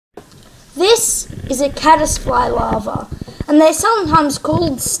This is a caddisfly larva, and they're sometimes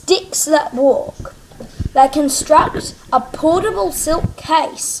called sticks that walk. They construct a portable silk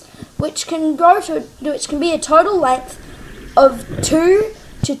case which can be a total length of 2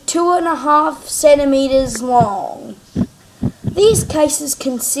 to 2.5 centimeters long. These cases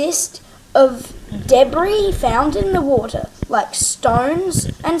consist of debris found in the water, like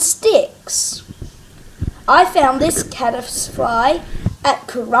stones and sticks. I found this caddisfly at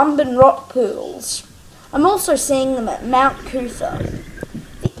Currumbin rock pools. I'm also seeing them at Mount Cootha.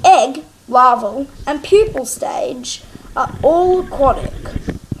 The egg, larval and pupal stage are all aquatic.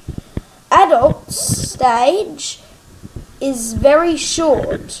 Adult stage is very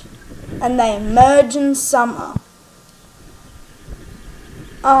short and they emerge in summer.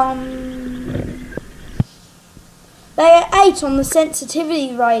 They are 8 on the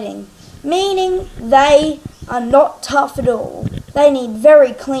sensitivity rating, meaning they are not tough at all. They need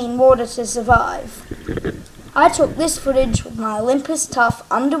very clean water to survive. I took this footage with my Olympus Tough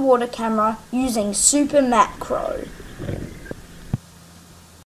underwater camera using super macro.